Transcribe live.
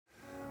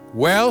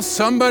Well,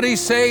 somebody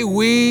say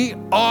we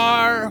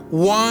are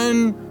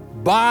one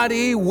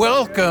body.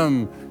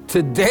 Welcome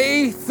to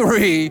day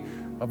 3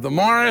 of the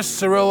Morris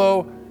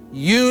Cerullo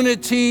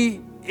Unity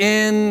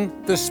in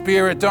the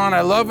Spirit. Don,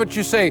 I love what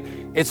you say.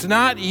 It's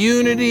not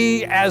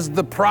unity as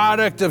the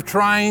product of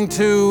trying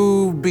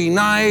to be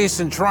nice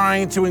and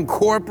trying to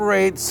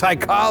incorporate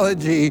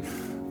psychology,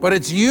 but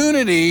it's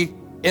unity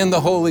in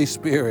the Holy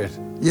Spirit.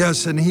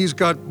 Yes, and he's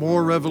got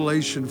more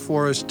revelation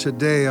for us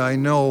today, I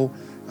know,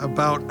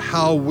 about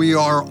how we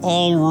are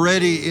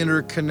already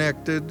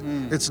interconnected.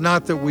 It's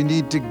not that we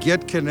need to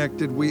get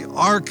connected, we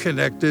are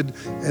connected,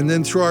 and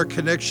then through our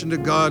connection to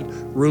God,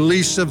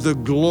 release of the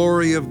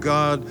glory of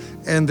God,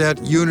 and that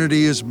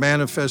unity is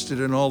manifested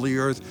in all the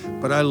earth.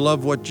 But I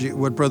love what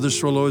Brother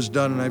Cerullo has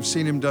done, and I've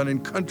seen him done in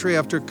country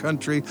after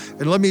country.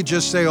 And let me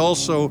just say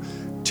also,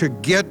 to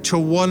get to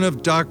one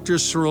of Dr.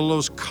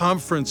 Cerullo's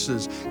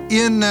conferences.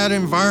 In that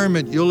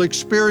environment, you'll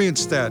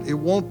experience that. It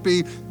won't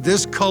be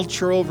this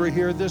culture over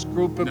here, this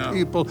group of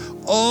people,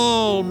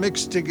 all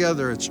mixed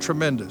together. It's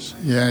tremendous.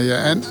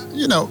 Yeah. And,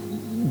 you know,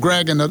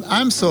 Greg, and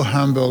I'm so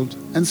humbled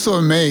and so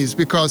amazed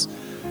because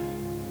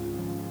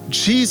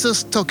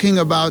Jesus talking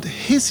about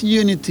his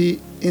unity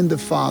in the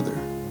Father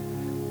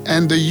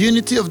and the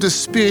unity of the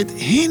Spirit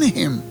in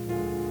him.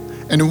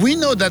 And we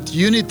know that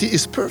unity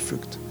is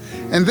perfect.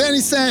 And then he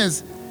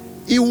says,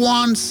 he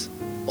wants,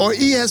 or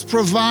he has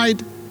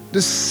provided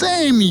the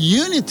same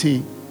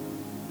unity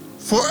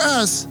for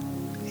us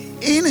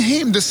in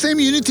him, the same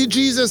unity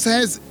Jesus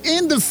has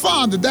in the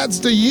Father. That's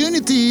the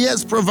unity he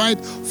has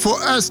provided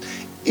for us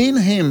in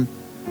him.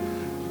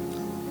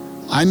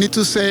 I need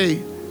to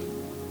say,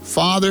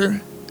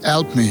 Father,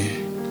 help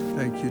me.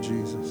 Thank you,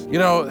 Jesus. You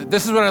know,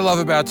 this is what I love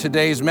about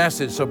today's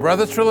message. So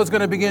Brother Cerullo is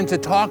going to begin to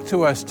talk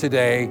to us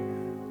today.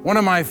 One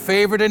of my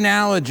favorite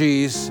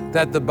analogies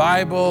that the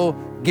Bible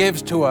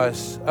gives to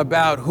us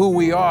about who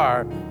we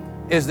are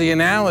is the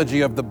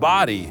analogy of the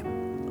body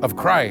of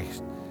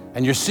Christ.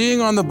 And you're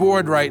seeing on the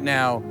board right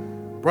now,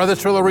 Brother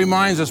Cerullo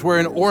reminds us we're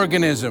an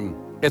organism.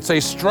 It's a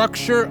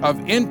structure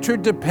of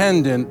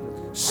interdependent,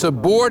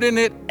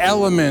 subordinate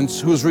elements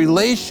whose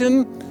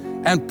relation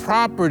and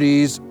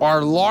properties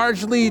are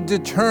largely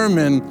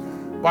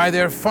determined by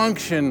their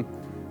function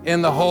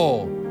in the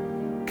whole.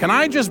 Can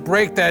I just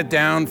break that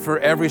down for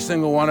every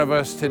single one of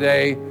us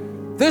today?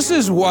 This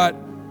is what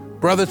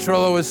Brother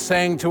Cerullo is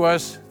saying to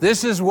us.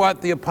 This is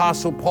what the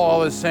Apostle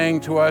Paul is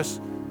saying to us.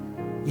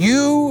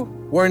 You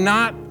were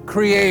not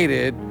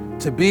created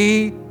to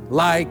be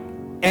like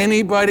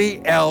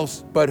anybody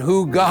else but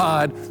who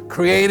God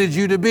created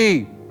you to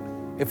be.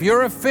 If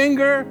you're a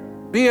finger,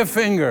 be a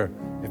finger.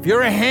 If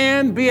you're a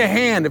hand, be a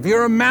hand. If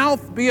you're a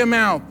mouth, be a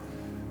mouth.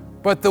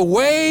 But the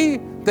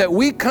way that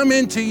we come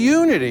into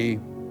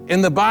unity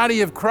in the body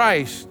of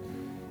Christ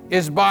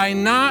is by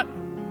not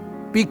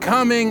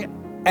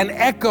becoming an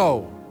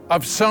echo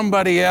of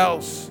somebody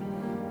else,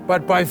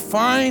 but by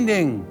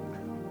finding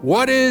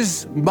what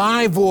is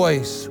my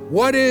voice,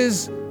 what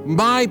is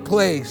my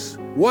place,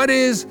 what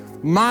is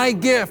my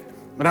gift.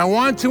 And I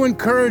want to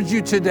encourage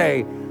you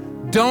today,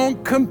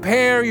 don't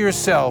compare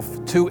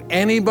yourself to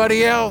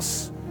anybody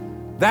else.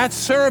 That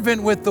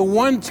servant with the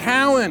one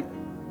talent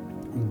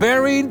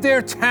buried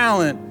their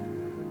talent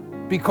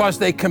because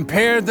they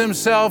compared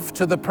themselves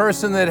to the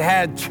person that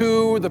had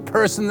 2, the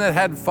person that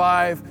had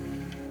 5.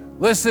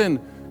 Listen,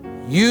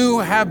 you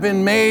have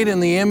been made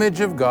in the image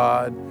of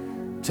God.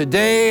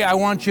 Today, I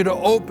want you to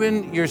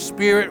open your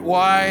spirit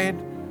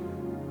wide.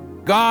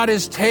 God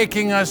is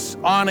taking us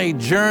on a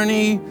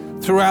journey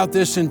throughout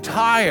this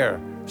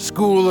entire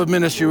school of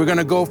ministry. We're going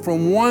to go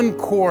from one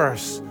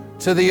course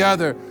to the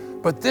other,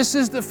 but this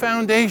is the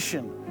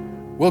foundation.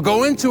 We'll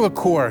go into a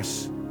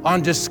course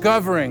on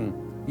discovering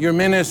your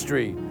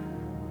ministry.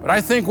 But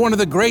I think one of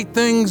the great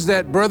things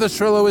that Brother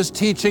Cerullo is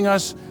teaching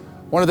us,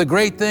 one of the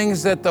great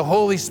things that the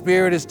Holy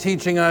Spirit is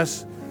teaching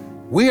us,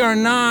 we are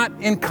not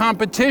in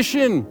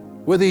competition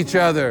with each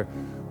other.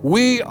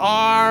 We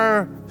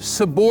are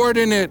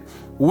subordinate.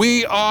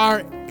 We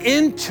are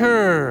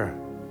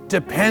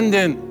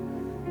interdependent.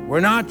 We're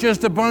not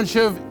just a bunch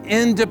of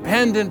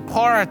independent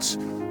parts.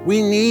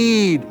 We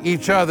need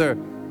each other.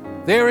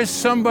 There is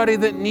somebody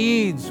that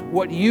needs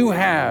what you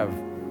have,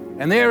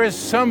 and there is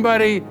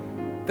somebody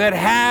that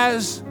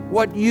has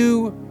what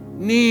you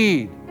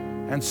need.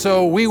 And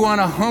so we want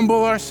to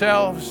humble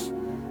ourselves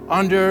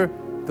under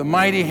the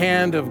mighty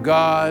hand of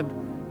God.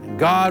 And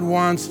God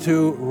wants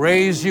to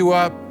raise you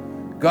up.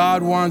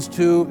 God wants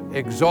to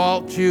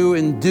exalt you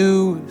in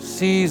due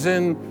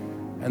season.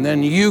 And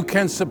then you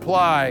can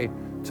supply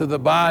to the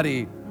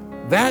body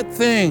that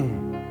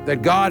thing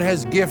that God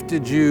has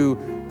gifted you,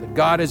 that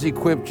God has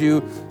equipped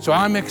you. So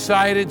I'm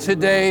excited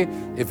today.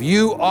 If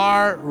you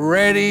are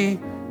ready,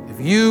 if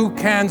you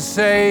can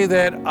say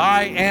that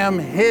I am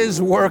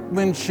His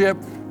workmanship,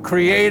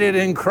 created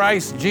in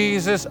Christ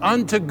Jesus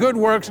unto good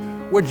works,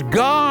 which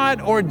God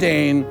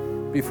ordained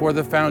before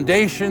the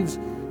foundations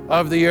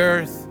of the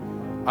earth.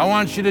 I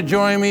want you to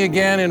join me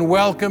again in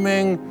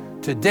welcoming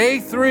to day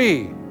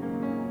 3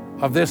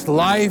 of this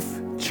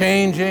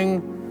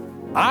life-changing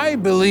I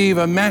believe,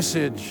 a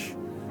message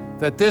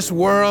that this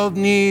world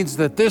needs,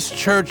 that this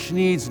church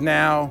needs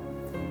now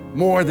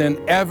more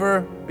than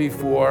ever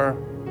before.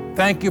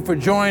 Thank you for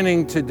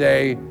joining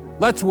today.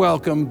 Let's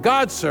welcome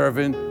God's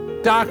servant,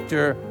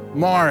 Dr.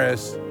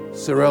 Morris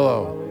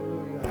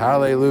Cerullo.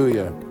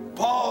 Hallelujah.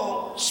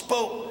 Paul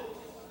spoke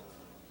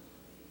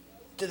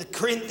to the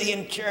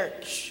Corinthian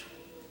church.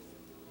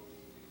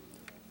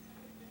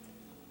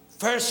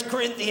 1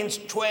 Corinthians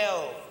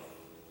 12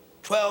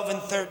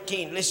 and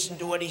 13. Listen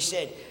to what he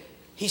said.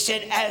 He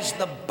said, as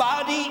the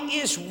body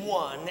is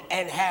one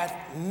and hath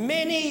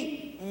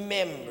many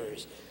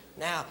members.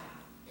 Now,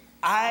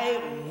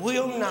 I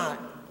will not,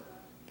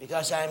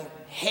 because I'm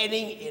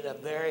heading in a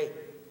very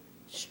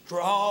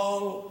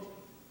strong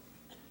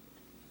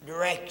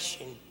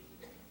direction,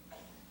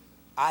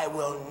 I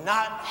will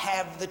not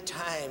have the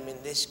time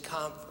in this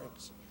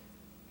conference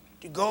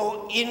to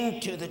go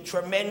into the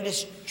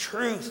tremendous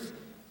truth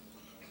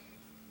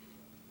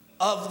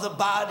of the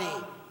body.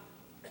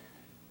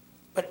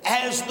 But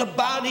as the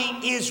body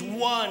is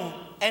one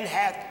and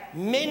hath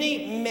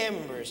many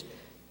members,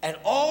 and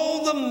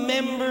all the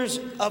members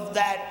of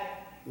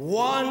that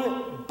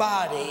one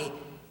body,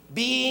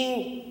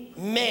 being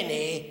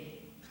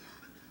many,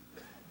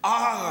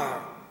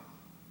 are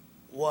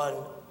one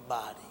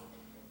body.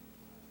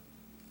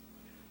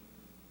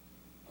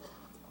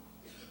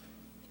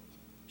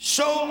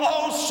 So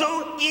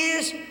also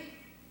is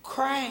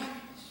Christ.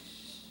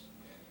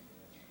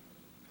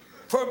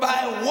 For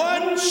by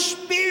one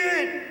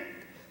Spirit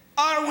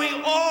are we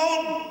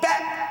all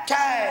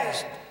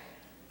baptized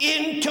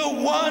into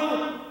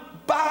one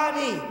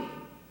body.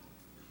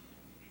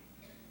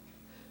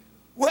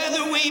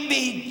 Whether we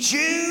be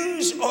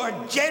Jews or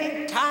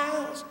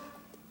Gentiles,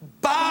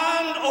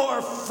 bond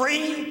or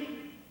free,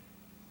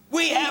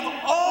 we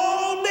have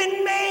all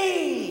been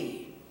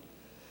made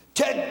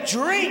to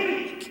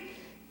drink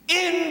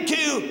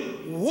into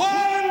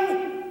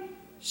one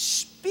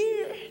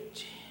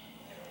Spirit.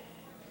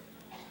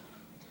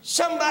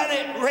 Somebody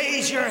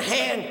raise your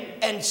hand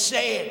and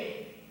say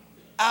it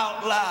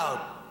out loud.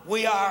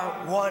 We are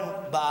one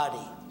body.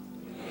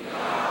 We are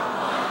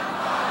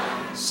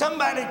one body.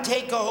 Somebody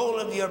take a hold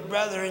of your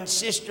brother and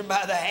sister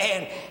by the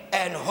hand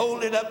and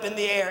hold it up in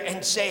the air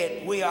and say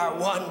it. We are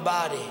one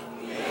body.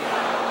 We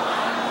are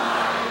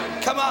one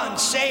body. Come on,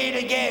 say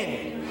it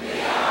again.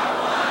 We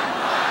are one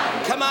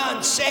body. Come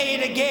on, say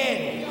it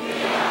again.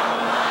 We are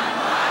one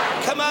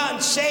body. Come on,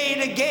 say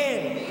it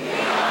again. We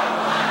are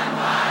one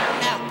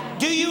body. Now,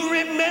 do you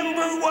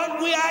remember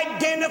what we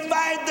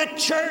identified the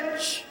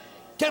church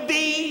to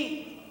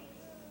be?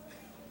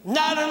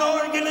 Not an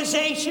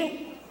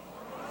organization.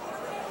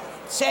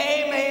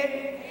 Say amen.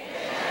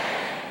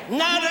 Amen.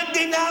 Not a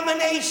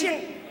denomination.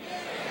 Amen.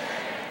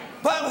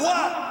 But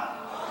what?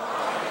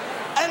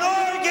 An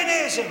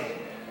organism.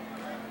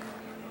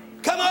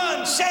 Come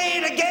on, say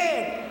it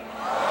again.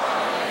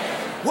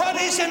 What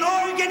is an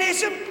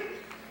organism?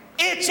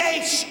 It's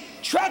a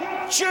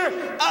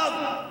structure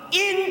of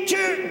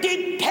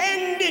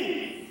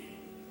interdependence.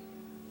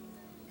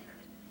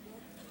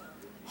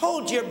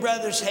 Hold your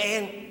brother's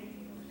hand,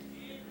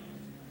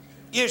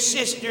 your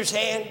sister's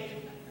hand.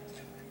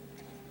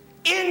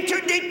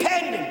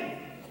 Interdependent.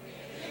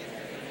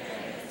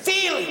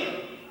 Feel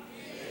it.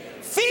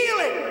 Feel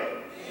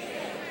it.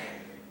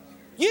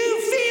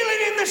 You feel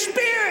it in the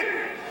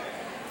spirit.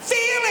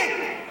 Feel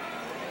it.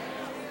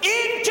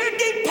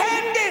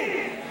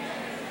 Interdependent.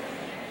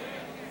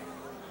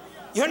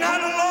 You're not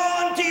a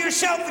law unto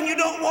yourself and you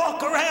don't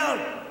walk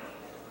around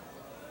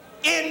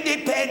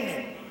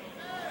independent.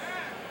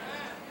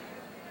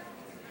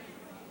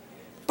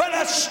 But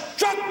a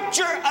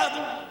structure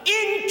of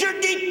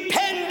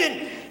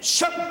interdependent,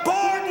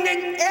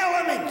 subordinate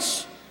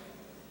elements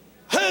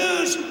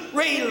whose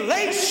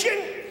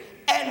relation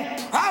and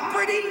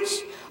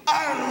properties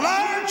are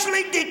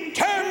largely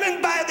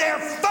determined by their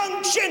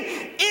function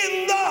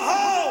in the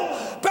whole.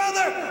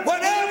 Brother,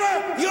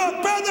 whatever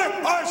your brother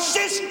or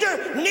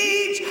sister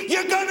needs,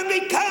 you're going to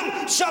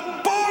become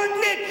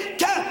subordinate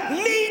to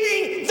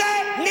meeting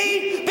that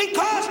need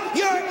because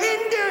you're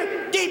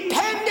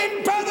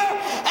interdependent, brother.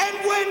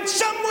 And when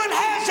someone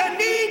has a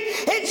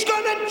need, it's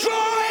going to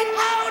draw it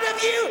out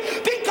of you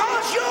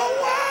because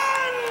you're one.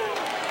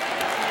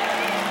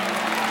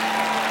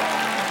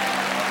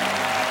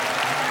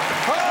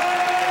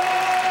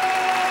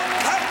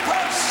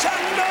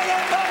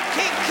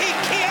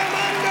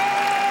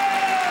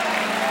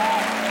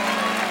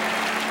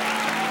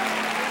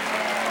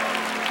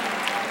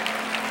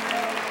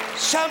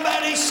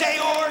 Somebody say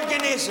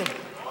organism.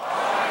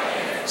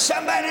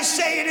 Somebody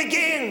say it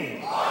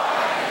again.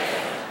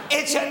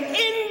 It's an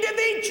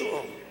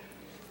individual,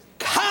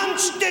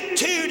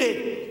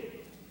 constituted,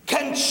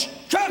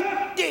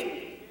 constructed.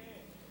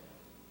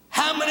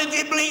 How many of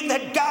you believe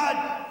that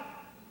God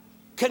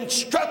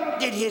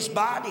constructed his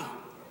body?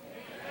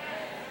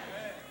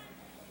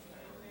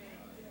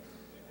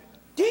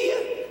 Do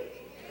you?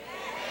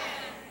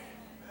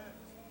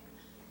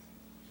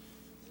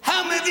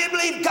 How many of you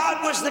believe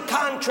God was the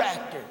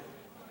contractor?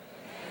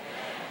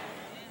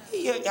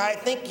 I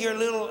think you're a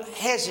little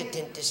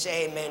hesitant to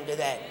say amen to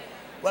that.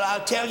 Well,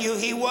 I'll tell you,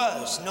 he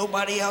was.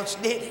 Nobody else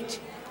did it.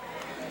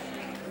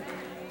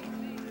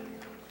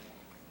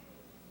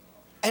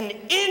 An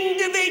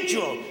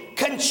individual,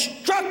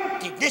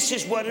 constructive, this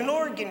is what an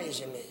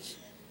organism is,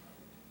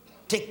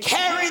 to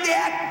carry the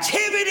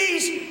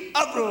activities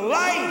of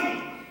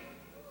life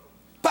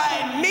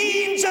by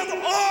means of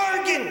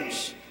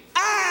organs,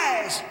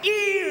 eyes,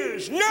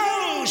 ears,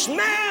 nose,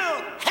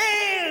 mouth,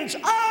 hands,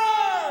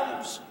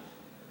 arms,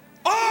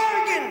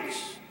 organs,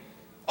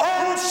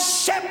 all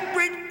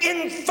separate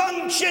in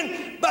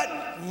function,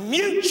 but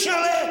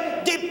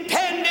mutually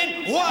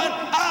dependent one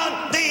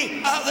on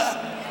the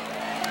other.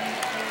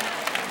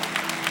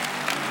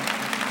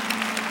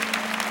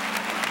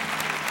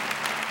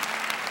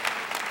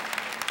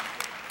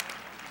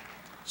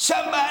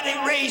 Somebody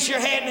raise your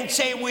hand and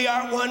say, we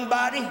are one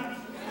body.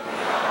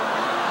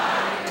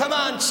 Come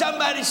on,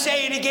 somebody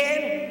say it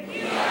again.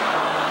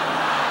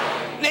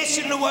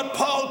 Listen to what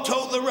Paul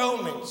told the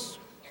Romans.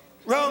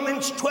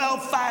 Romans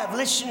 12:5.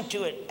 Listen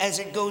to it as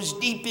it goes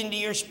deep into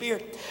your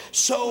spirit.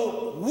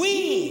 So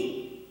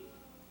we,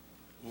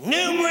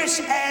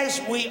 numerous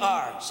as we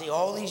are, see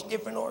all these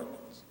different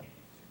organs.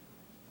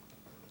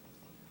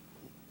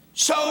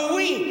 So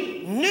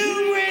we,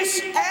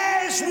 numerous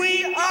as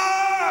we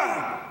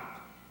are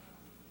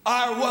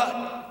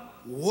what?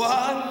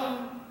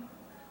 One.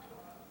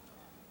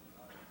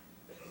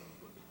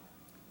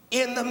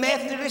 In the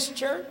Methodist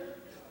Church?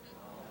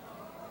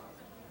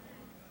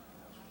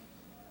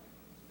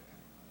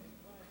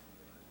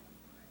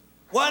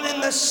 One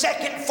in the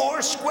Second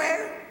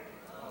Foursquare?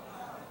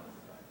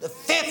 The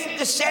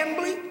Fifth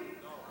Assembly?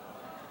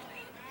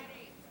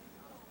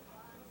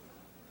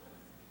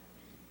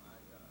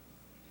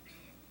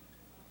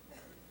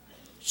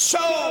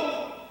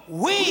 So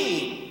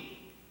we,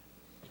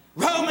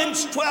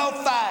 Romans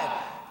 12:5,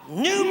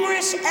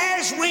 numerous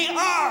as we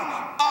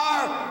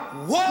are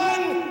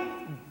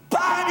one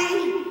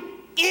body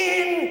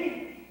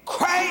in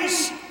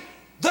Christ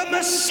the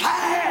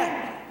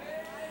Messiah.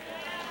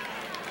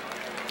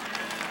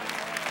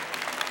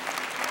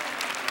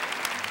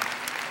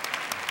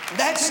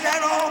 That's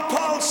not all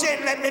Paul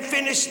said. Let me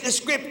finish the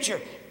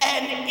scripture.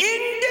 And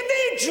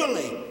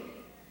individually,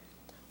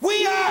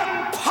 we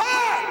are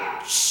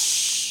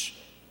parts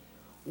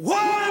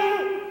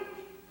one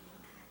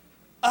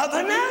of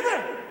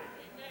another.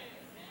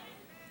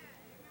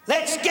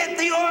 Let's get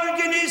the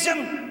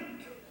organism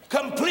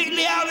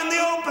completely out in the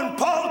open.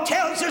 Paul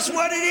tells us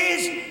what it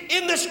is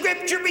in the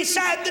scripture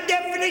beside the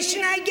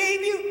definition I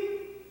gave you.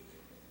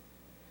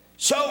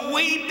 So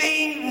we,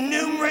 being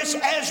numerous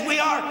as we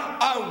are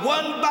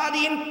one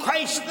body in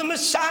Christ the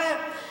Messiah,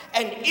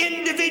 and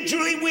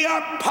individually we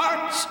are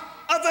parts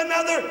of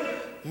another,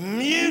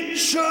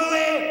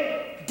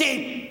 mutually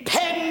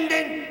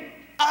dependent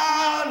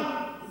on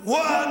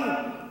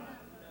one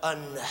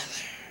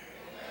another.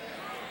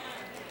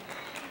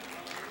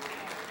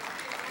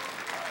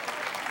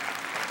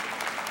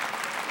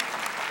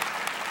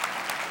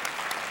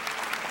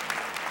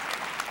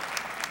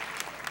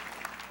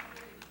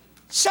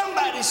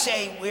 Somebody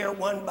say, we're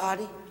one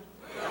body. We're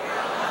one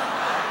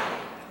body.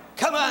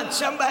 Come on,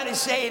 somebody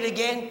say it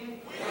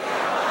again. We're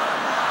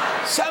one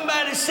body.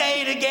 Somebody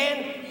say it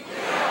again. We're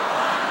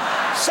one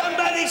body.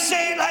 Somebody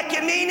say it like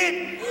you mean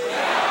it. We're one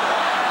body.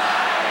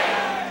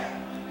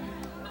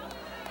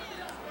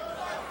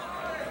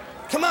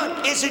 Come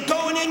on, is it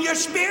going in your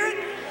spirit?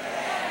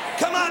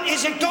 Come on,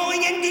 is it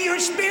going into your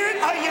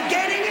spirit? Are you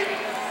getting it?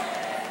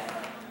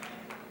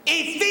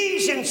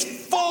 Ephesians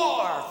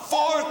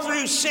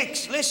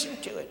 4:4-6. Listen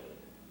to it.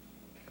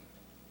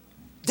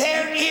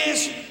 There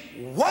is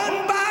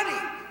one body,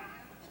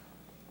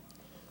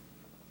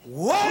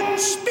 one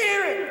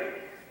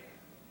spirit,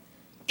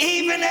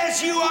 even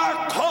as you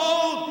are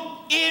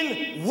called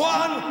in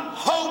one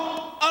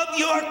hope of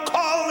your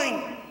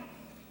calling,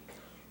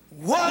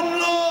 one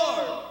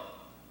Lord,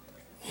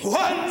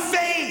 one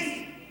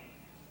faith,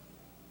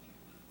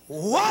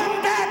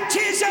 one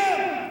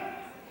baptism.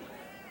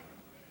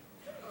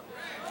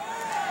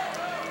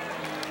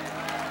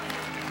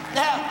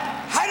 Now,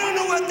 I don't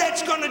know what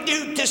that's going to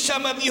do to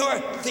some of your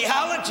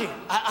theology.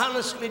 I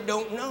honestly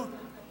don't know.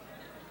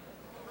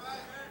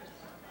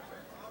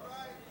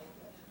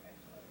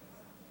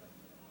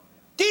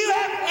 Do you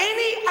have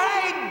any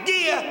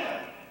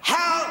idea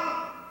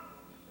how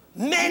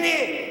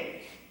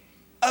many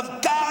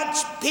of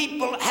God's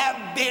people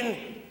have been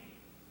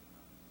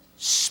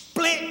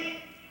split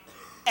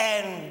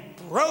and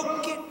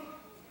broken?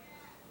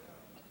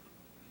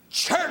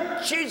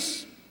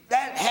 Churches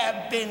that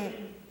have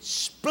been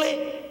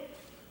split,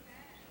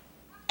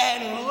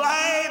 and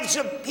lives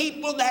of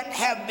people that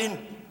have been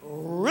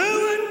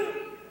ruined.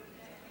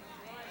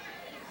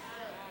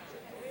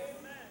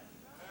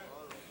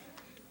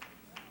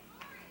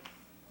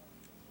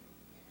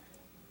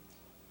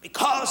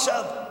 Because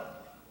of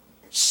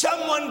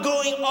someone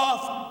going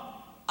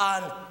off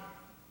on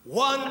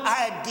one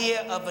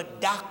idea of a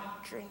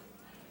doctrine,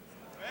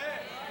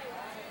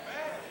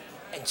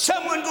 and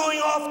someone going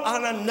off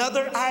on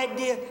another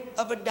idea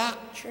of a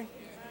doctrine.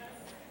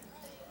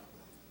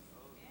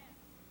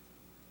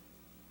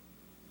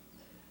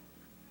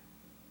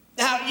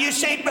 you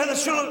say, Brother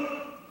Sewell,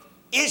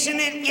 isn't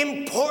it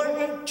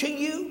important to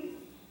you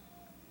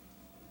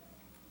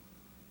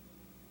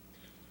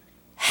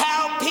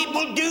how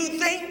people do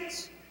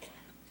things?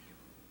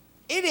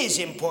 It is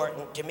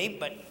important to me,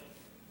 but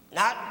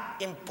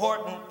not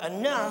important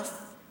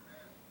enough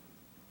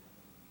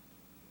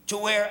to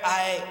where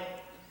I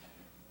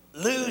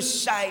lose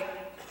sight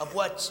of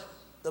what's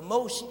the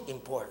most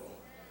important.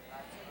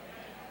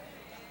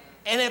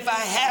 And if I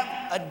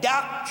have a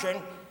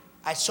doctrine,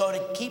 I sort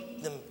of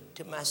keep them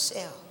to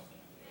myself.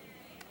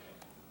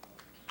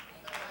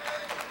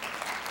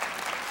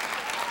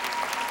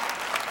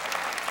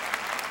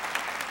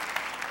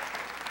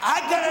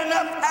 I got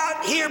enough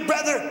out here,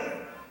 brother,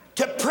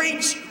 to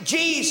preach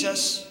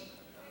Jesus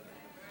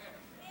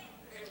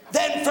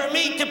than for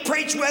me to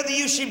preach whether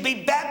you should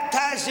be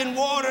baptized in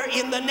water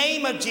in the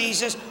name of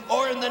Jesus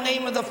or in the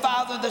name of the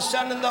Father, the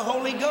Son, and the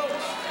Holy Ghost.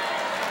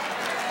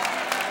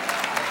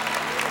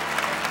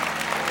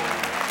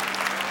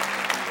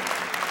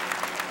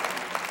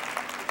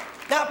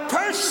 Now,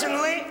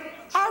 personally,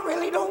 I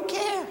really don't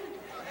care.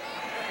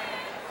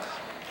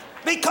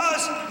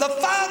 Because the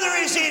Father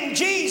is in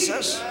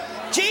Jesus,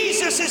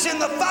 Jesus is in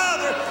the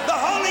Father, the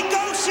Holy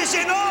Ghost is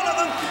in all of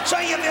them, so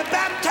you be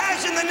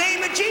baptized in the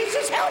name of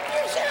Jesus, help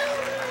yourself.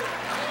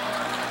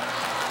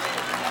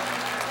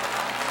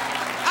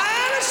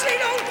 I honestly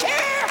don't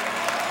care.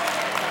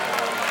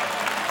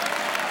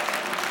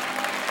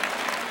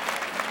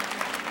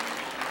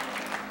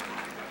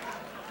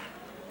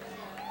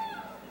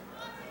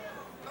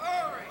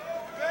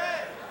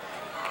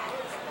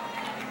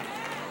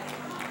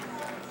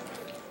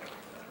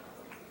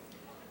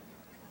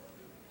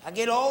 I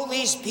get all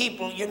these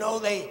people, you know,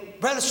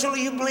 Brother Sewell,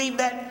 you believe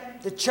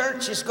that the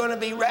church is going to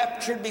be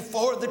raptured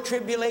before the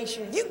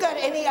tribulation? You got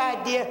any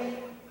idea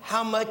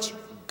how much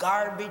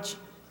garbage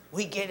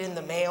we get in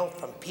the mail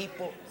from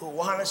people who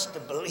want us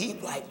to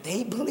believe like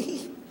they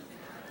believe?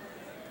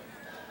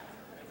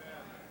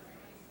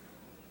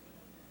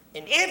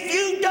 And if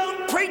you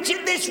don't preach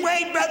it this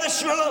way, Brother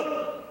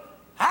Sewell,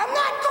 I'm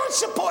not going to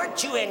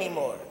support you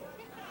anymore.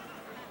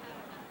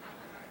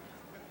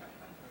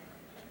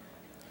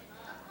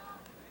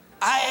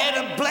 I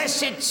had a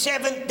blessed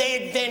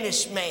Seventh-day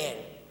Adventist man,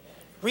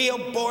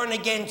 real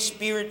born-again,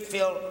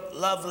 spirit-filled,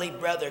 lovely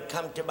brother,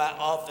 come to my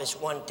office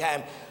one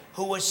time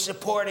who was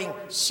supporting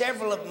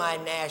several of my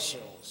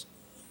nationals.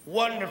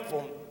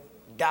 Wonderful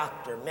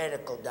doctor,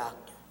 medical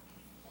doctor.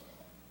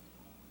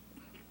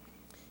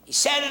 He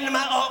sat into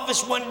my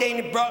office one day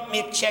and he brought me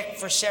a check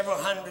for several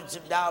hundreds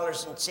of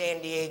dollars in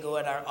San Diego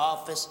at our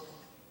office.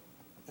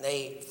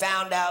 They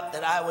found out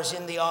that I was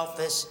in the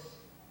office.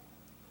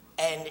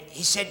 And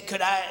he said,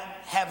 could I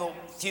have a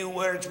few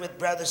words with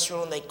Brother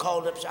Sewell? And they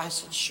called up. So I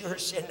said, sure,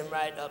 send him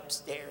right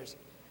upstairs.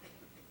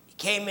 He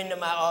came into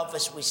my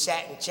office. We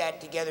sat and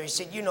chatted together. He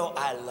said, you know,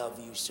 I love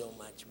you so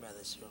much,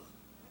 Brother Sewell.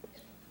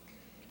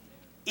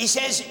 He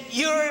says,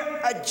 you're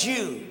a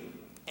Jew.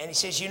 And he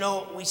says, you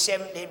know, we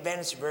Seventh-day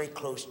Adventists are very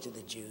close to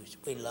the Jews.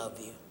 We love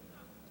you.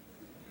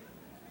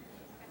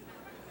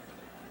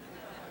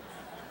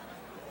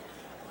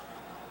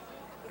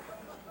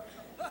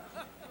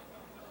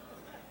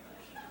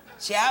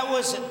 See, I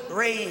wasn't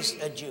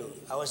raised a Jew.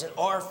 I was an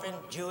orphan,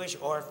 Jewish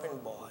orphan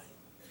boy.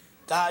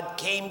 God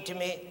came to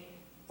me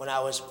when I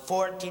was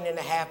 14 and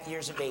a half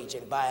years of age,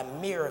 and by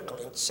a miracle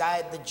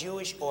inside the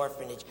Jewish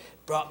orphanage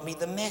brought me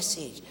the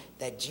message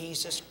that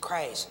Jesus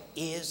Christ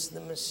is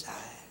the Messiah.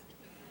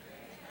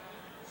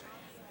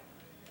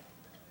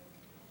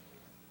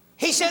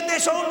 He said,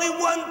 there's only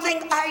one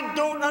thing I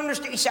don't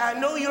understand. He said, I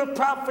know you're a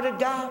prophet of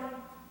God.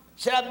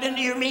 He said, I've been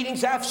to your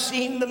meetings. I've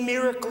seen the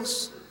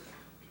miracles.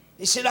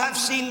 He said, I've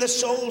seen the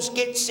souls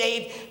get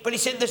saved, but he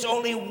said, there's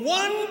only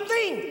one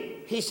thing,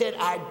 he said,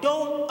 I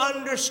don't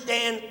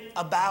understand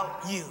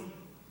about you.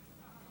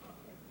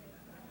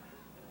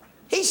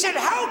 He said,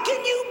 how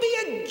can you be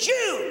a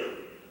Jew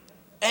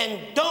and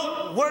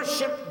don't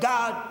worship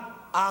God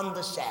on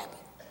the Sabbath?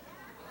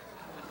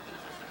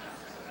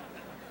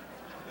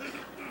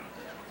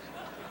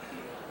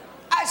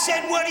 I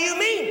said, what do you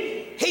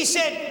mean? He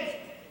said,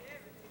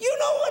 you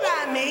know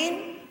what I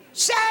mean,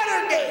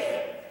 Saturday.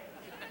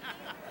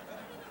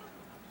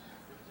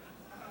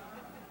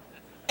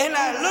 And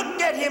I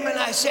looked at him and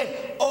I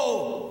said,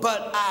 oh,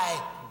 but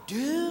I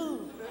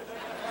do.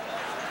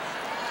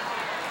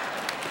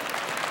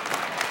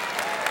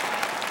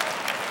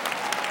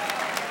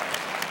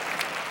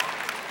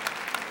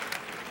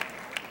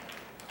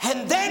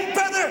 And then,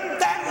 brother,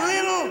 that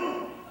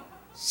little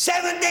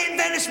Seventh-day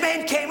Adventist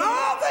man came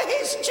off of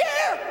his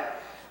chair.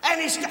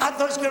 And I thought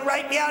he was going to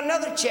write me out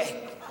another check.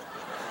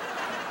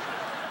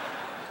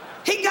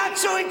 He got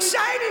so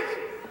excited.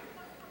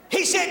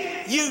 He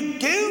said, you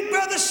do,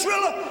 Brother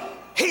Sewell?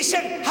 He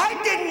said,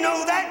 I didn't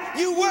know that.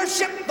 You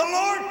worship the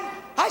Lord?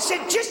 I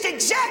said, just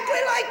exactly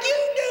like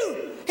you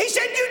do. He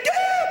said, you do?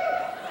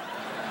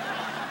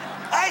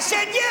 I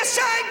said, yes,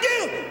 I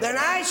do. Then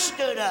I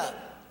stood up.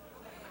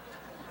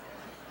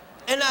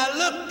 And I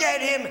looked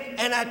at him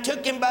and I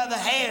took him by the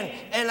hand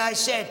and I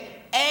said,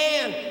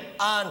 And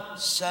on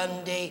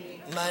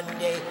Sunday,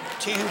 Monday,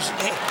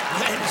 Tuesday,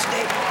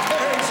 Wednesday,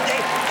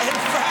 Thursday, and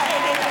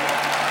Friday.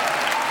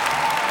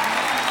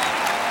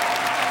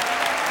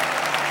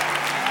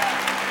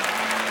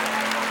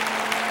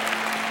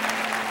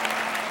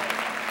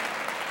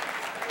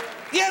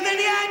 You have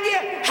any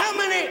idea how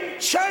many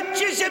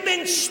churches have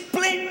been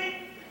split?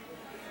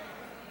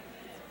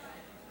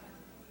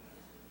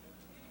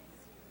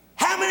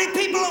 How many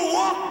people have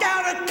walked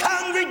out of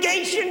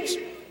congregations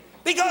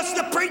because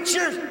the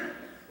preacher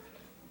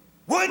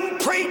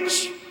wouldn't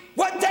preach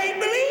what they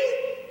believe?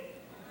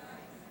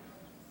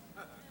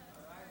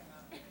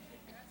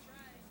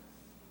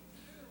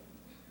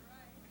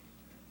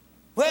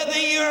 Whether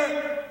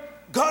you're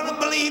going to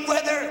believe,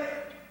 whether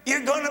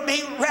you're going to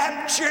be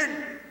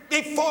raptured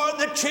before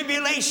the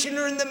tribulation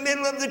or in the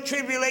middle of the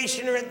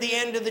tribulation or at the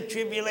end of the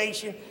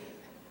tribulation,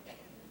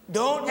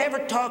 don't ever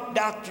talk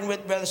doctrine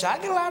with brothers. I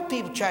get a lot of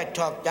people try to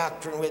talk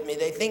doctrine with me.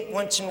 They think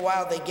once in a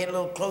while they get a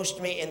little close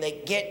to me and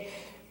they get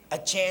a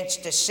chance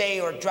to say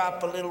or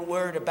drop a little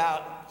word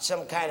about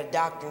some kind of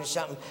doctrine or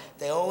something.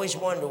 They always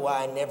wonder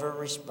why I never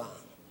respond.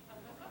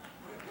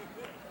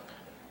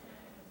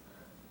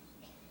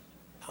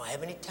 I don't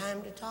have any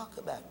time to talk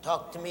about it.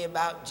 Talk to me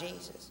about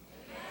Jesus.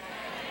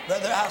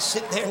 Brother, I'll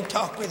sit there and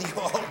talk with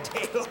you all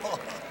day long.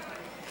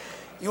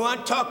 You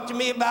want to talk to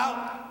me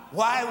about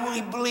why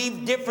we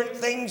believe different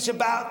things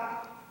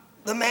about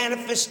the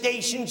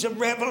manifestations of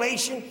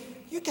Revelation?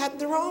 You got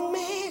the wrong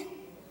man.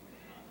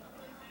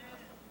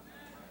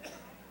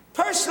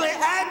 Personally,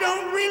 I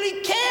don't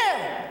really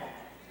care.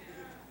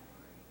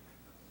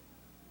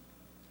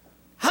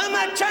 I'm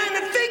not trying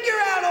to figure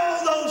out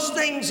all those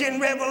things in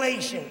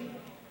Revelation.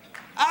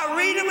 I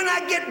read them and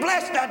I get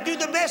blessed. I do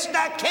the best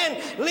I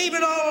can. Leave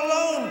it all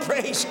alone,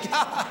 praise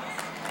God.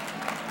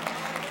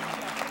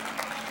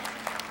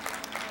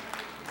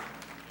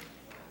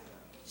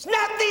 It's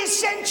not the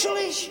essential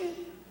issue.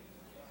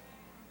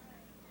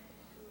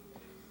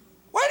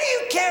 What do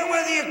you care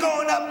whether you're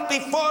going up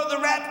before the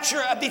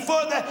rapture,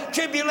 before the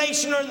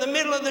tribulation, or in the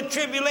middle of the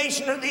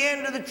tribulation, or the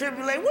end of the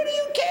tribulation? What do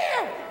you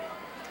care?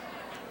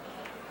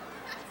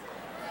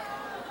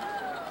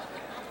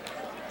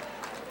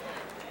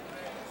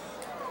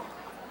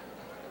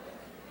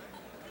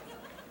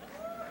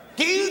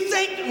 Do you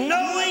think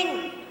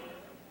knowing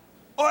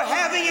or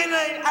having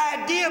an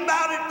idea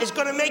about it is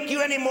going to make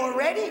you any more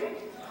ready?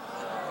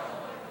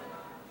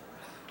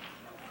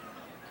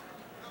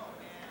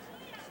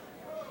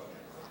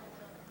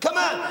 Come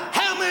on,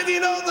 how many of you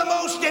know the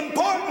most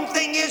important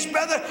thing is,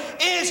 brother,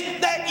 is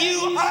that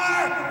you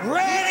are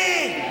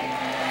ready?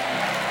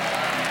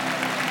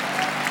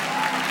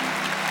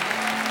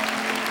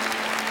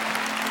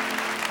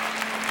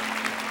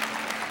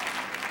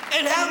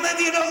 And how many of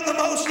you know the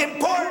most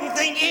important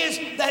thing is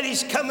that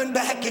he's coming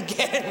back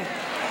again?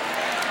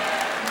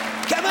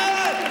 Come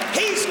on,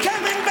 he's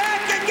coming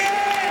back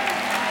again.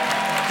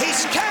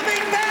 He's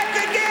coming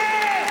back again.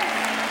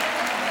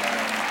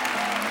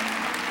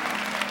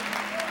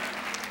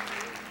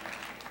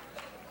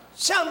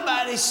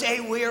 Somebody say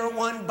we are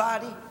one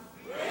body.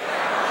 We are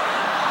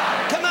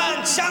one body. Come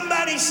on,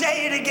 somebody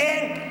say it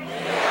again. We are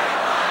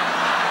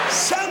one body.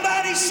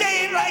 Somebody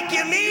say it like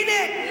you mean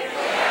it.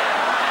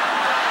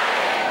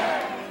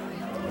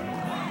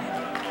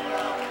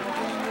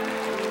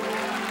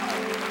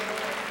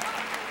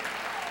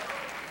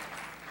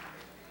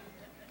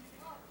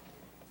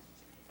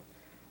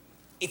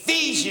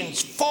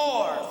 Ephesians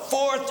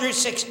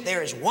 4:4-6.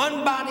 There is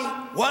one body,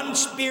 one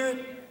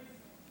spirit.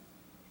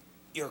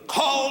 You're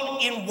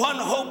called in one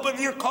hope of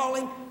your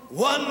calling,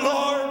 one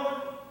Lord,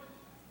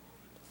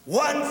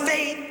 one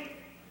faith,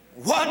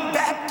 one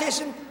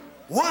baptism,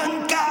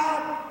 one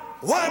God,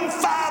 one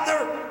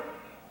Father,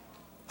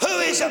 who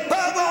is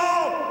above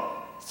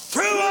all,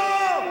 through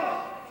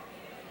all,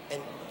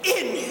 and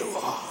in you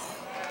all.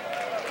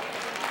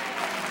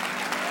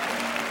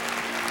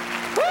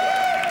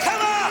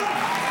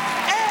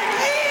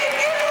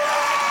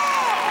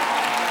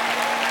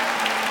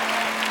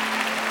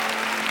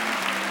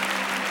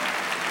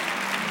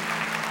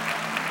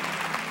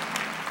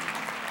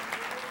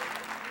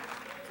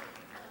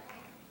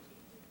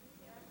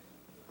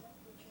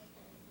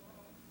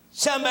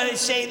 Somebody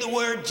say the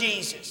word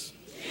Jesus.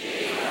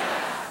 Jesus.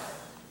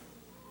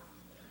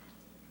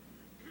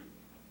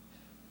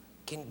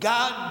 Can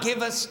God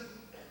give us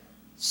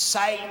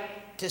sight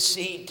to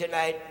see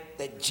tonight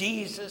that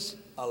Jesus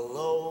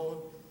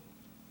alone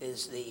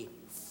is the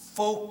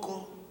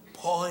focal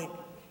point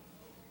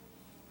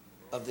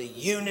of the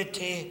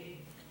unity,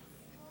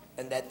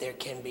 and that there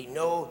can be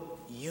no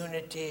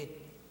unity,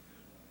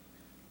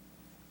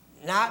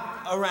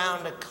 not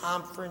around a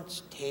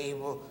conference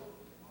table,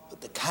 but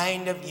the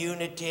kind of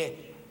unity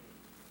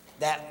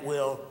that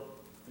will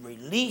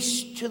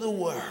release to the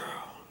world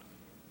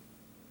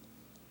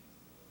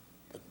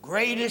the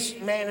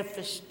greatest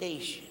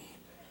manifestation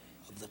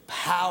of the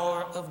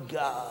power of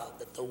God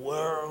that the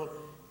world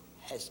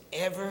has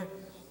ever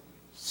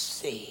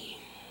seen.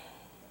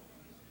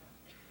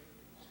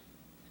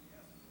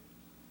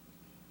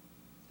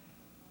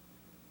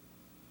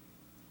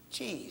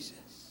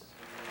 Jesus.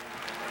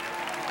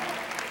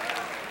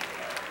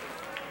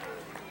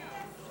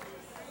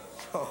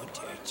 Oh,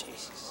 dear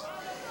Jesus.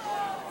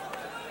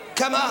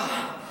 Come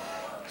on.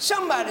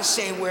 Somebody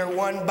say we're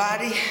one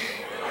body.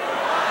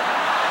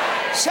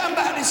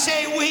 Somebody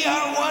say we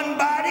are one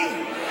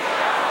body.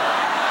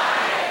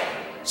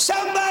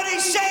 Somebody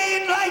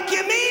say it like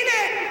you mean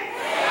it.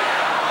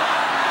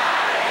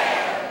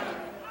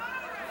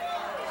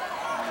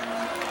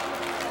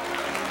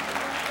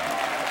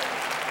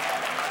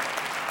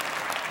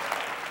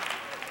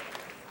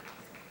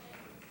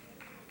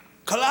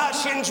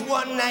 Colossians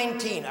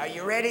 1:19. Are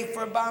you ready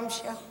for a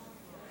bombshell?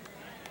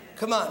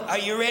 Come on, are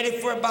you ready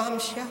for a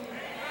bombshell?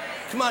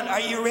 Come on, are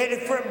you ready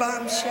for a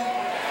bombshell?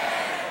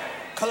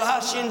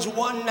 Colossians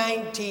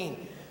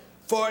 1:19.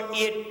 For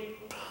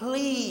it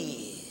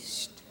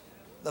pleased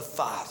the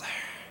Father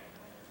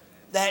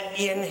that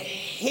in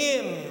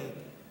him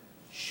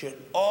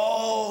should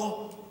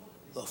all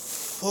the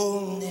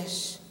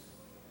fullness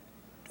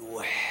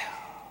dwell.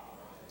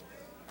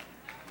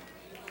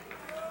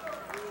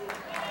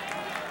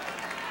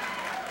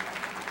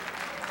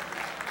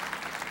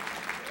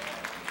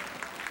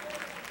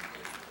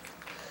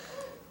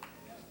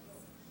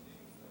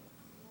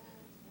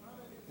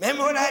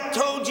 Remember what I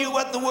told you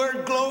what the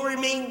word glory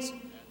means?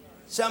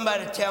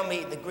 Somebody tell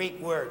me the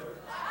Greek word.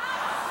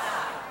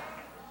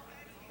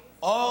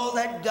 All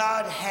that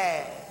God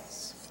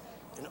has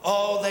and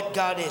all that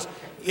God is.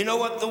 You know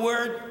what the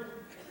word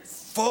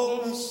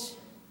fullness?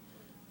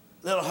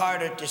 A little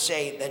harder to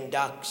say than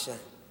doxa.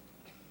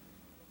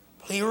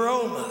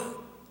 Pleroma.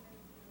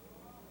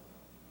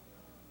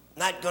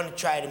 Not going to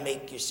try to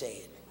make you say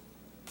it.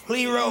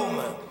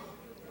 Pleroma.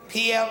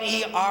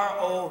 P-L-E-R-O-M-A.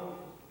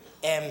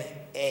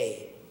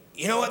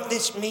 You know what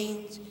this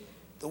means?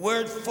 The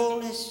word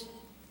fullness,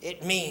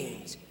 it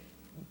means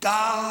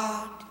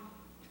God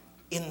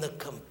in the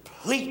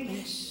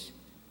completeness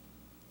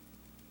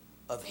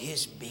of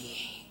his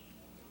being.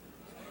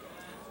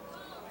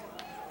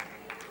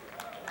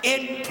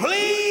 It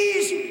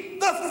pleased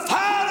the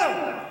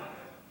Father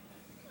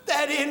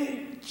that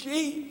in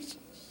Jesus,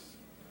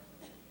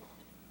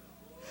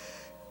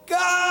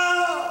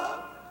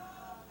 God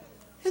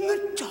in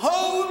the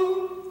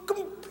total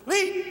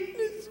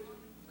completeness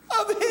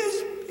of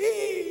his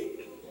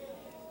being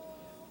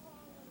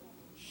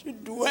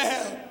should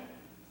dwell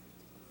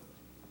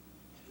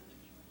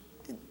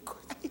in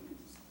Christ.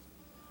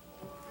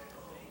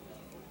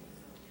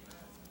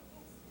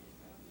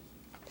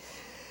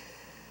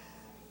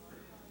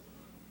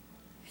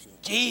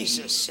 And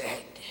Jesus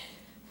said,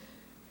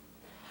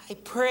 I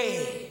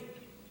pray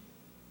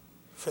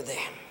for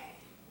them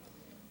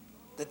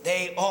that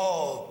they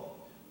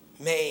all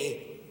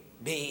may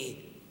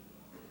be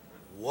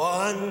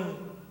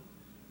one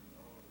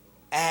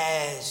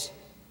as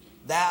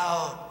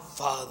thou,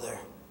 Father,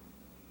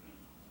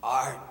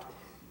 art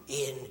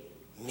in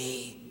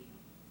me,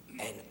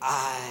 and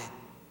I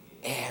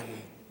am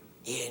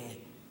in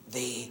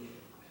thee,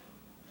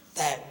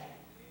 that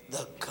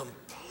the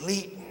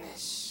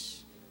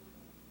completeness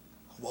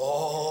of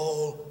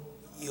all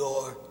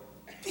your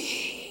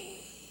being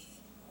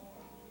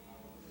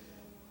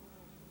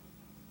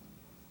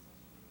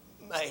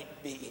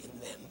might be in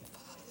them,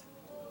 Father.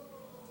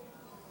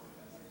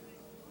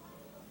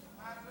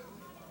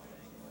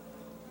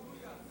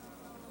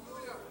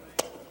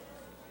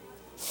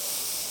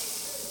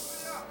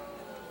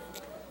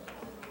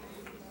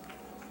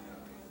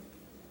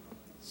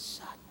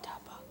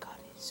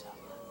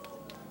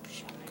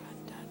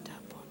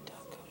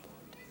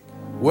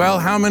 Well,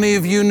 how many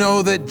of you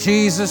know that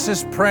Jesus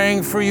is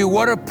praying for you?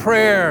 What a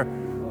prayer.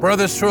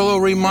 Brother Cirillo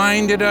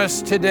reminded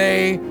us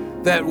today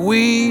that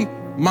we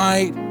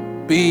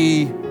might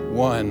be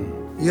one.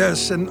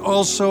 Yes, and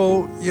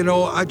also, you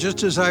know,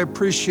 just as I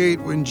appreciate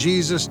when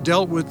Jesus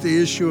dealt with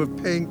the issue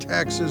of paying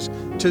taxes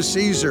to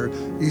Caesar,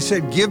 he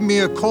said, give me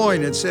a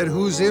coin, and said,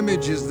 whose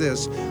image is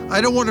this?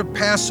 I don't want to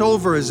pass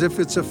over, as if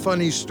it's a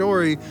funny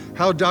story,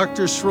 how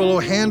Dr.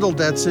 Cirillo handled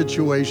that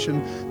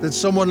situation, that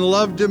someone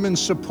loved him and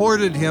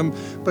supported him,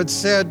 but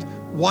said,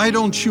 why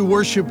don't you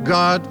worship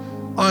God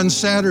on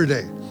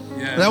Saturday?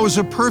 Yeah. That was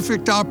a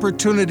perfect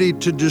opportunity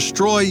to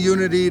destroy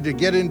unity, to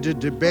get into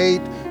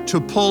debate, to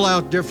pull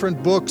out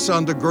different books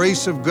on the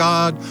grace of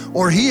God.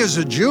 Or he, as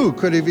a Jew,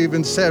 could have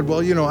even said,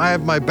 well, you know, I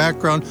have my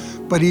background,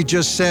 but he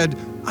just said,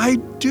 I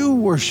do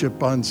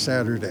worship on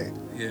Saturday.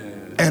 Yeah.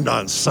 And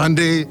on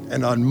Sunday,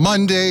 and on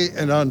Monday,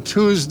 and on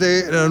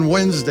Tuesday, and on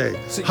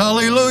Wednesday. See,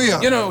 hallelujah.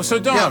 You know, so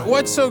Don, yeah.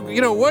 What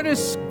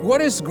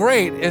is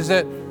great is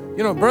that,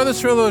 you know, Brother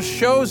Cirillo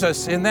shows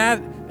us in that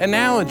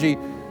analogy,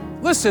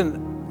 listen,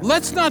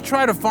 let's not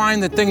try to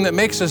find the thing that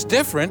makes us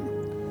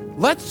different.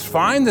 Let's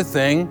find the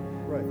thing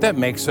that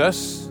makes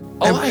us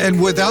alike.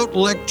 And without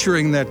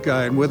lecturing that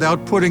guy and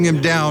without putting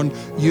him down,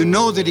 you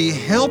know that he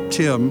helped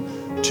him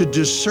to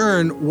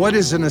discern what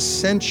is an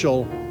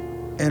essential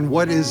and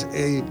what is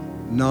a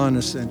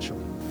non-essential.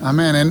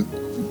 Amen. And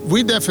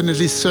we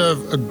definitely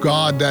serve a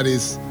God that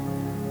is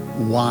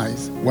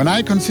wise. When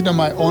I consider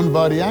my own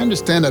body, I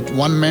understand that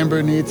one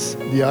member needs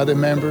the other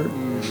member.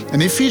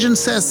 And Ephesians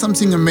says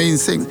something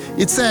amazing.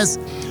 It says,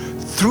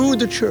 through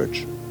the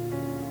church,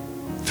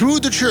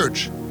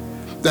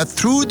 that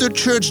through the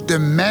church the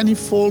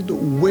manifold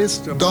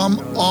wisdom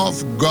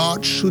of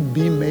God should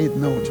be made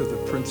known. To the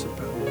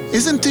principalities.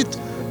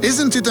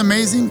 Isn't it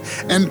amazing?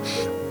 And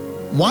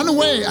one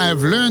way I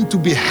have learned to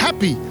be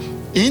happy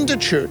in the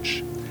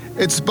church,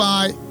 it's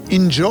by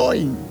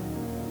enjoying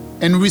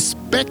and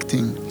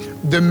respecting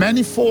the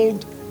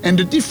manifold and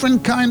the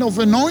different kind of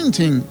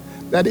anointing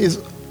that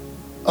is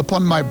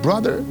upon my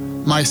brother,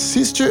 my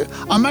sister.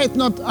 I might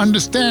not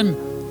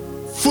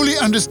fully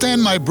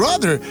understand my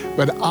brother,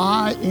 but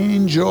I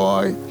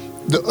enjoy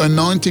the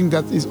anointing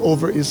that is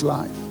over his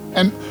life.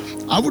 And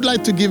I would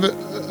like to give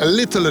a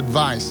little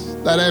advice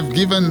that I've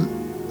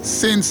given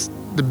since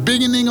the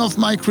beginning of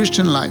my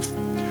Christian life.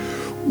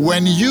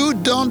 When you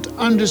don't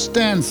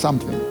understand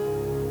something,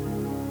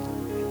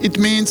 it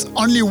means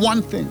only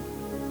one thing.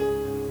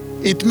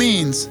 It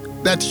means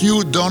that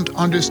you don't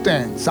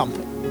understand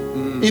something.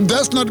 It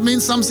does not mean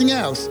something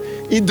else.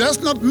 It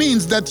does not mean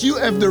that you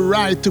have the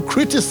right to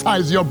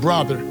criticize your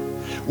brother.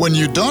 When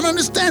you don't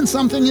understand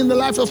something in the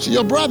life of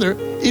your brother,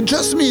 it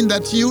just means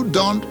that you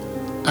don't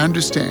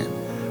understand.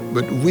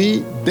 But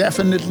we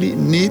definitely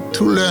need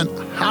to learn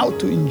how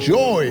to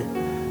enjoy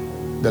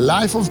the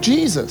life of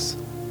Jesus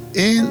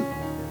in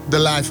the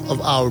life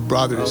of our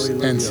brothers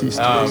and sisters.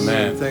 Oh,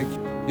 man. Thank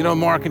you. You know,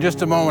 Mark, in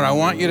just a moment, I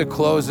want you to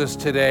close us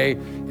today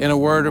in a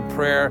word of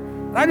prayer.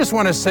 I just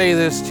want to say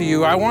this to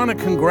you. I want to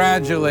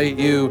congratulate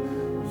you.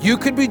 You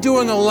could be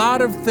doing a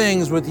lot of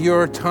things with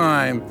your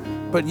time,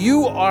 but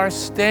you are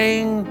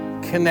staying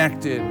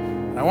connected.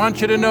 I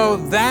want you to know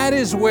that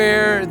is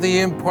where the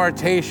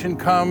impartation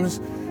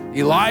comes.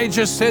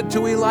 Elijah said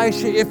to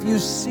Elisha, if you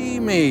see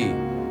me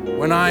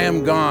when I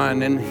am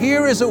gone, and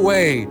here is a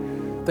way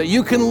that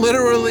you can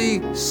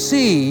literally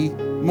see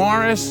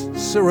Morris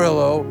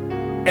Cerullo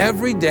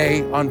every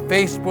day on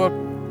Facebook,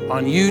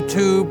 on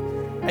YouTube.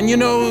 And you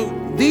know,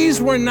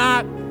 these were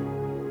not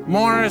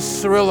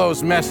Morris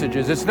Cerullo's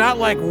messages. It's not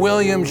like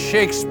William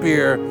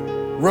Shakespeare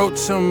wrote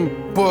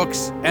some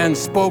books and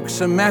spoke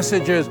some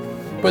messages,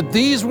 but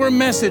these were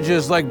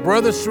messages like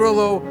Brother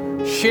Cerullo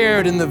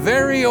shared in the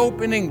very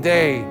opening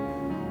day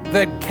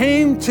that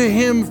came to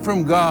him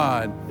from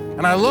God.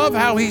 And I love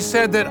how he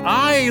said that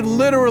I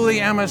literally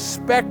am a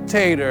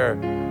spectator,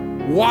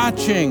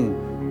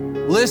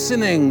 watching,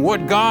 listening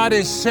what God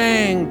is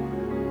saying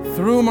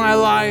through my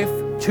life,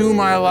 to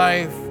my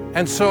life.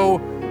 And so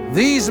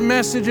these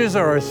messages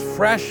are as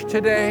fresh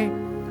today.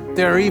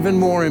 They're even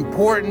more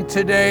important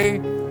today.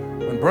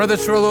 When Brother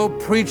Cerullo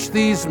preached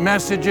these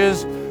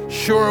messages,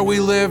 sure, we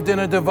lived in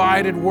a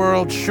divided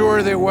world.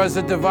 Sure, there was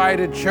a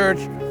divided church,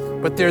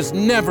 but there's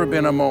never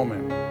been a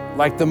moment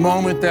like the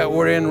moment that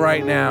we're in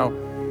right now.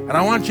 And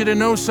I want you to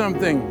know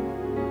something.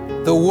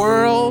 The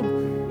world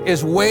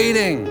is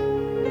waiting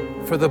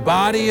for the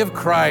body of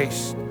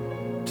Christ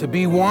to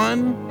be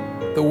one.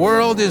 The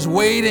world is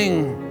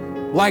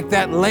waiting like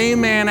that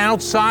lame man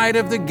outside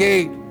of the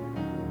gate.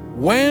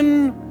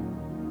 When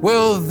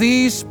will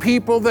these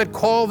people that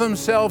call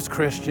themselves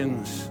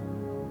Christians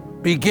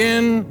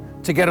begin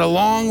to get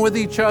along with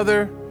each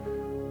other,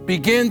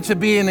 begin to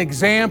be an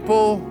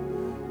example,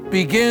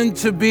 begin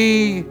to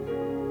be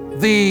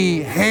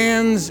the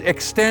hands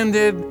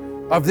extended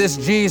of this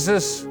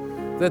Jesus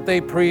that they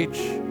preach?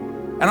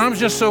 And I'm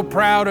just so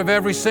proud of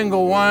every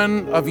single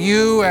one of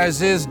you,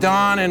 as is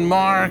Don and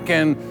Mark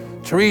and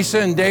Teresa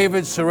and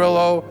David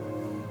Cerullo,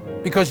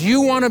 because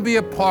you want to be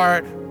a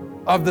part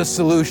of the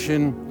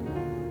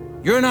solution.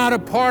 You're not a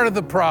part of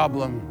the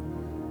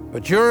problem,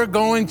 but you're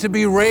going to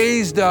be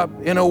raised up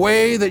in a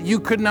way that you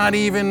could not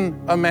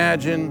even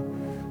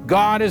imagine.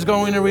 God is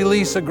going to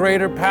release a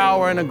greater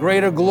power and a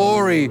greater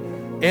glory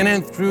in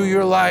and through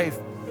your life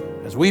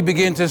as we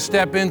begin to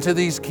step into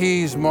these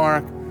keys,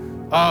 Mark,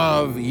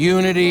 of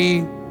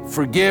unity,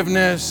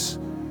 forgiveness,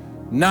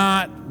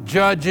 not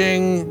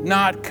judging,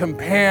 not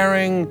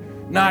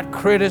comparing, not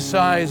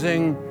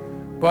criticizing,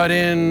 but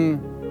in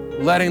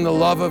letting the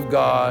love of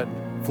God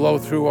flow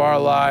through our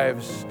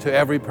lives to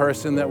every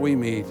person that we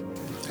meet.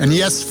 And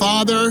yes,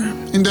 Father,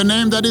 in the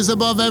name that is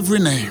above every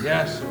name,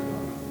 Yes.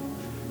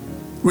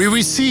 we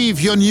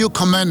receive your new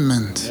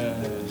commandment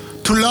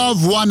to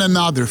love one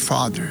another,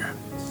 Father.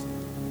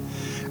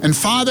 And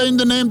Father, in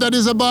the name that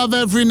is above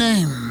every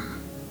name,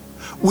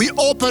 we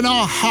open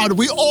our heart,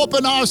 we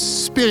open our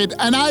spirit,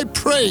 and I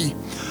pray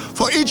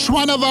for each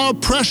one of our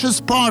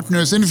precious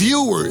partners and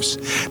viewers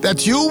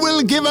that you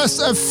will give us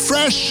a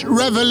fresh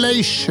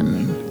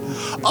revelation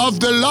of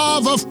the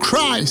love of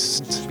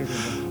Christ.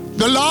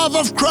 The love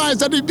of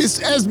Christ that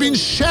has been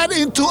shed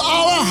into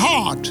our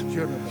heart.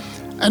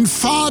 And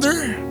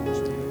Father,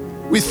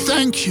 we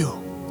thank you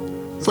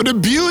for the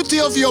beauty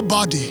of your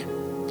body.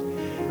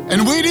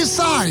 And we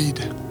decide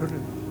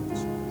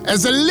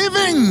as a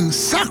living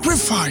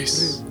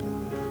sacrifice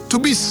to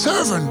be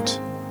servant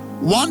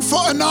one for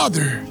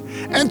another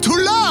and to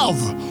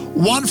love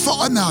one for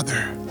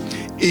another.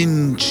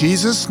 In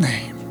Jesus'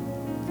 name,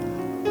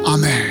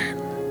 amen.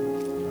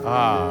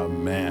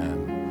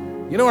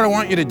 Amen. You know what I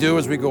want you to do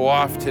as we go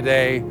off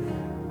today?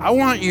 I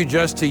want you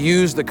just to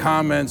use the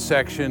comments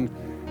section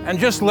and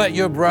just let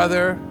your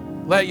brother,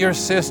 let your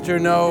sister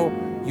know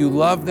you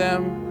love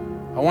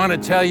them. I want to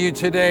tell you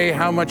today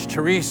how much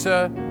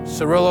Teresa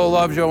Cirillo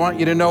loves you. I want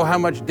you to know how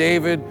much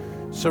David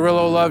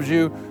Cirillo loves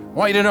you. I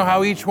want you to know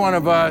how each one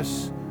of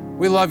us,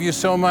 we love you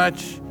so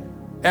much.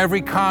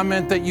 Every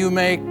comment that you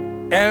make,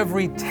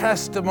 every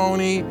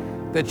testimony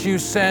that you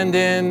send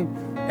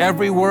in,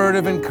 every word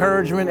of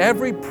encouragement,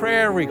 every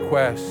prayer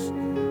request,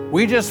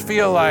 we just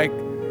feel like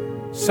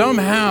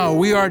somehow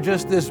we are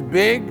just this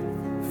big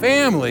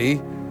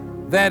family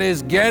that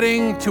is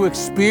getting to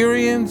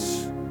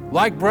experience,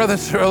 like Brother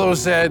Cirillo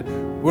said,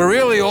 we're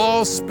really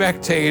all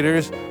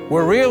spectators,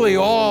 we're really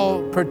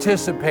all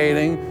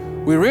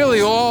participating, we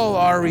really all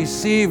are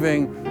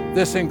receiving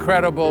this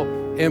incredible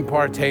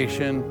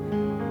impartation.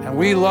 And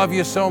we love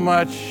you so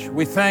much.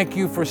 We thank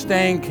you for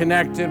staying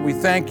connected. We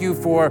thank you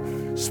for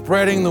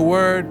spreading the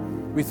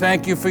word. We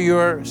thank you for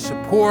your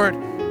support.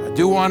 I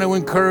do want to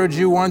encourage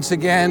you once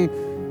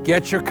again,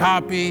 get your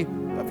copy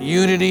of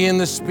Unity in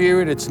the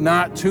Spirit. It's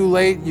not too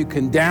late. You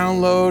can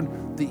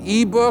download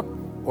the ebook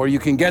or you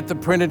can get the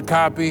printed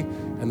copy.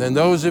 And then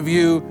those of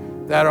you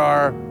that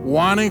are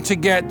wanting to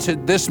get to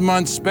this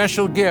month's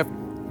special gift,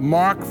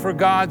 Mark for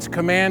God's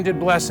Commanded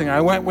Blessing. I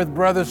went with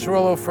Brother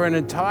Cirillo for an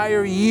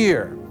entire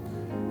year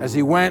as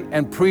he went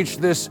and preached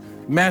this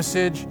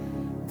message.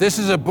 This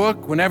is a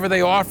book, whenever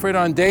they offer it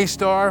on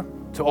Daystar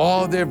to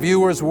all of their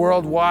viewers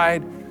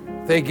worldwide,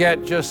 they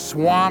get just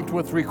swamped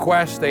with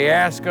requests. They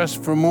ask us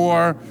for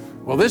more.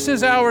 Well, this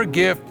is our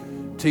gift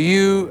to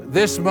you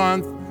this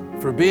month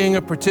for being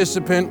a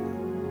participant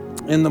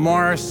in the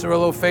Morris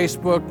Cirillo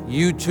Facebook,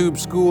 YouTube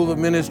School of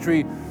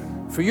Ministry,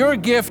 for your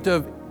gift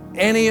of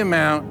any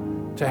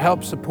amount to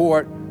help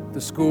support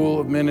the School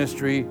of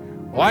Ministry.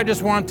 Well, I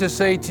just want to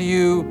say to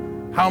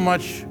you how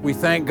much we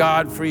thank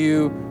God for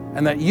you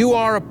and that you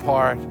are a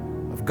part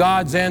of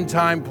God's end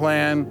time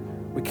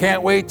plan. We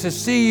can't wait to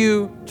see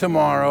you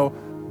tomorrow.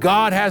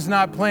 God has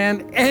not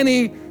planned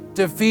any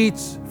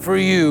defeats for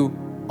you,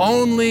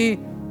 only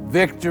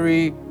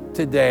victory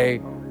today.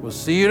 We'll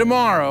see you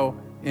tomorrow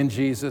in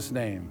Jesus'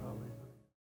 name.